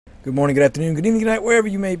Good morning, good afternoon, good evening, good night, wherever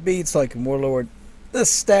you may be. It's like Warlord, the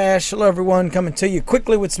Stash. Hello, everyone. Coming to you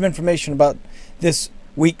quickly with some information about this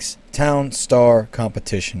week's Town Star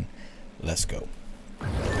competition. Let's go.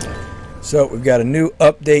 So we've got a new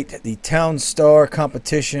update. The Town Star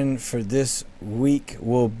competition for this week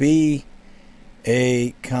will be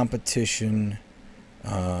a competition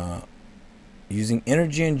using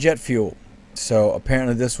energy and jet fuel. So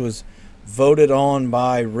apparently this was voted on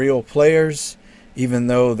by real players, even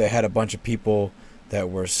though they had a bunch of people that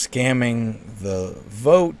were scamming the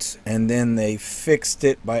vote, and then they fixed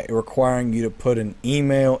it by requiring you to put an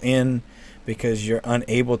email in because you're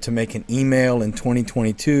unable to make an email in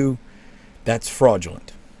 2022. That's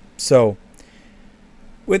fraudulent. So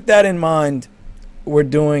with that in mind, we're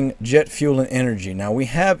doing jet fuel and energy. Now we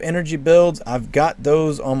have energy builds. I've got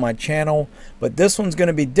those on my channel, but this one's going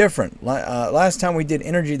to be different. Last time we did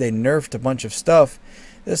energy, they nerfed a bunch of stuff.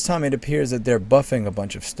 This time it appears that they're buffing a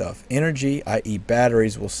bunch of stuff. Energy, i.e.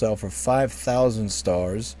 batteries, will sell for 5,000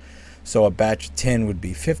 stars. So a batch of 10 would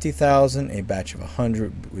be 50,000. A batch of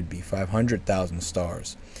 100 would be 500,000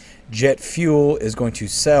 stars. Jet fuel is going to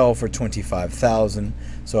sell for 25,000.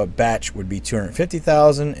 So a batch would be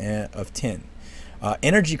 250,000 of 10.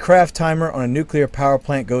 Energy craft timer on a nuclear power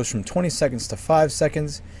plant goes from 20 seconds to 5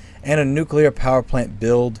 seconds. And a nuclear power plant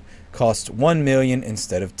build costs 1 million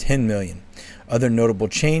instead of 10 million. Other notable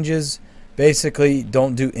changes: basically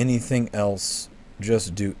don't do anything else,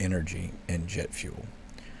 just do energy and jet fuel.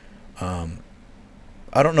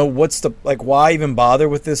 I don't know what's the, why even bother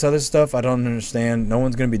with this other stuff? I don't understand. No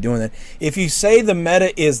one's going to be doing that. If you say the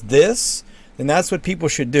meta is this, then that's what people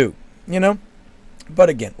should do, you know? But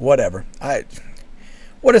again, whatever.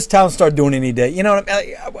 What is Townstar doing any day? You know,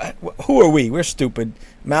 who are we? We're stupid.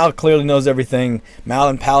 Mal clearly knows everything. Mal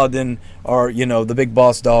and Paladin are, you know, the big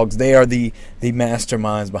boss dogs. They are the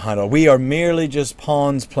masterminds behind it all. We are merely just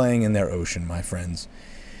pawns playing in their ocean, my friends.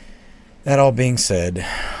 That all being said,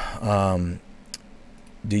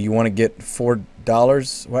 do you want to get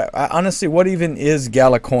 $4? Well, honestly, what even is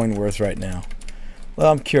Gala coin worth right now?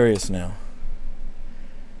 Well, I'm curious now.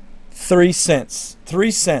 3 cents.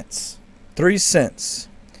 3 cents. 3 cents.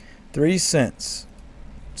 3 cents.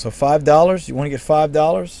 So $5. You want to get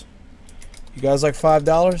 $5? You guys like $5?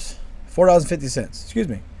 $4.50. Excuse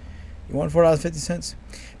me. You want $4.50?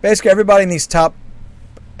 Basically, everybody in these top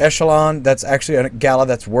echelon that's actually a gala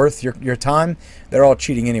that's worth your time, they're all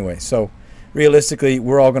cheating anyway. So realistically,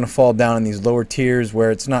 we're all going to fall down in these lower tiers where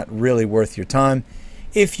it's not really worth your time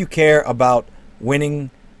if you care about winning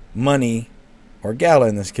money, or gala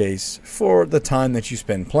in this case, for the time that you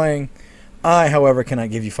spend playing. I, however, cannot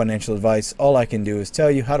give you financial advice. All I can do is tell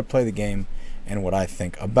you how to play the game and what I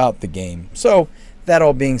think about the game. So, that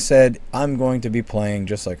all being said, I'm going to be playing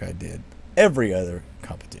just like I did every other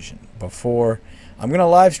competition before. I'm going to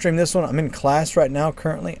live stream this one. I'm in class right now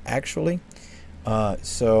currently, actually.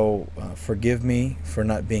 So, forgive me for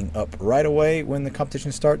not being up right away when the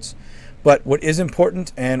competition starts. But what is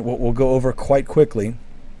important, and what we'll go over quite quickly,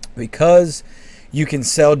 because you can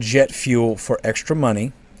sell jet fuel for extra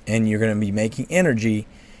money, and you're going to be making energy,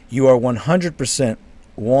 you are 100%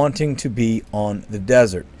 wanting to be on the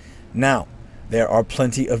desert. Now, there are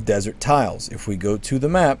plenty of desert tiles. If we go to the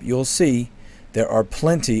map, you'll see there are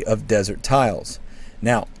plenty of desert tiles.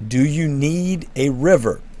 Now, do you need a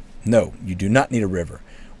river? No, you do not need a river.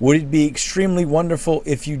 Would it be extremely wonderful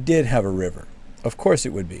if you did have a river? Of course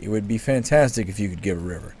it would be. It would be fantastic if you could get a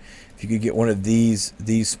river. If you could get one of these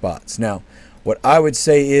spots. Now, what I would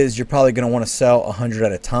say is you're probably going to want to sell 100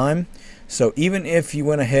 at a time. So even if you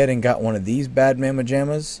went ahead and got one of these bad mamma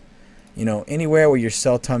jammas, you know, anywhere where your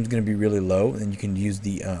sell time is going to be really low, then you can use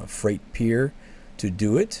the freight pier to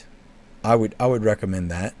do it. I would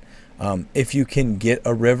recommend that. If you can get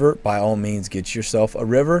a river, by all means, get yourself a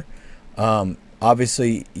river.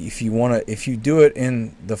 Obviously, if you do it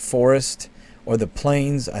in the forest or the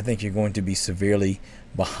plains, I think you're going to be severely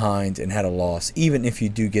behind and had a loss, even if you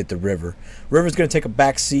do get the river. River's going to take a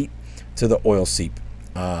back seat to the oil seep.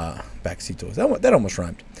 Back seat to oil. That almost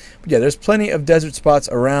rhymed. But yeah, there's plenty of desert spots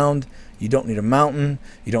around. You don't need a mountain.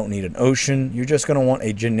 You don't need an ocean. You're just going to want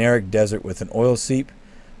a generic desert with an oil seep.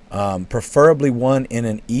 Preferably one in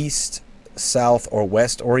an east, south, or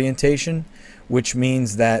west orientation, which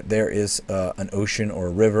means that there is an ocean or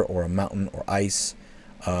a river or a mountain or ice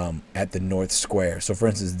at the north square. So for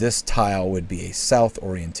instance, this tile would be a south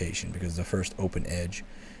orientation because the first open edge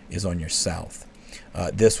is on your south.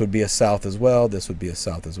 This would be a south as well. This would be a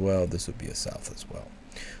south as well. This would be a south as well.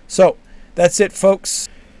 So that's it, folks.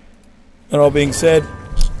 And all being said,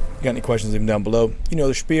 got any questions, leave them down below. You know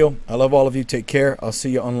the spiel. I love all of you. Take care. I'll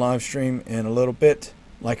see you on live stream in a little bit.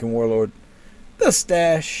 Like and Warlord. the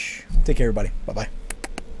stash. Take care, everybody. Bye-bye.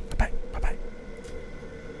 Bye-bye. Bye-bye.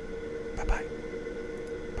 Bye-bye.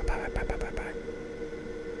 Bye-bye. Bye-bye. Bye-bye.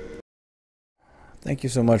 Thank you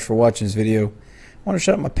so much for watching this video. I want to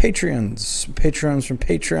shout out my Patreons from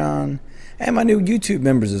Patreon, and my new YouTube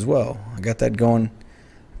members as well. I got that going.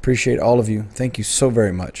 Appreciate all of you. Thank you so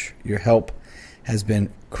very much. Your help has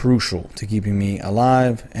been crucial to keeping me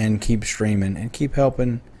alive and keep streaming and keep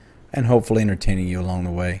helping and hopefully entertaining you along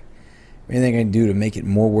the way. Anything I can do to make it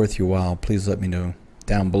more worth your while, please let me know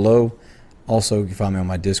down below. Also, you can find me on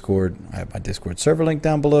my Discord. I have my Discord server link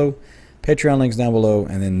down below, Patreon links down below,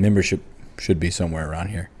 and then membership should be somewhere around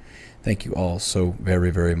here. Thank you all so very,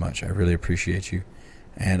 very much. I really appreciate you.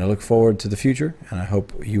 And I look forward to the future, and I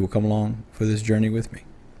hope you will come along for this journey with me.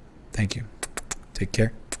 Thank you. Take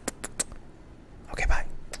care.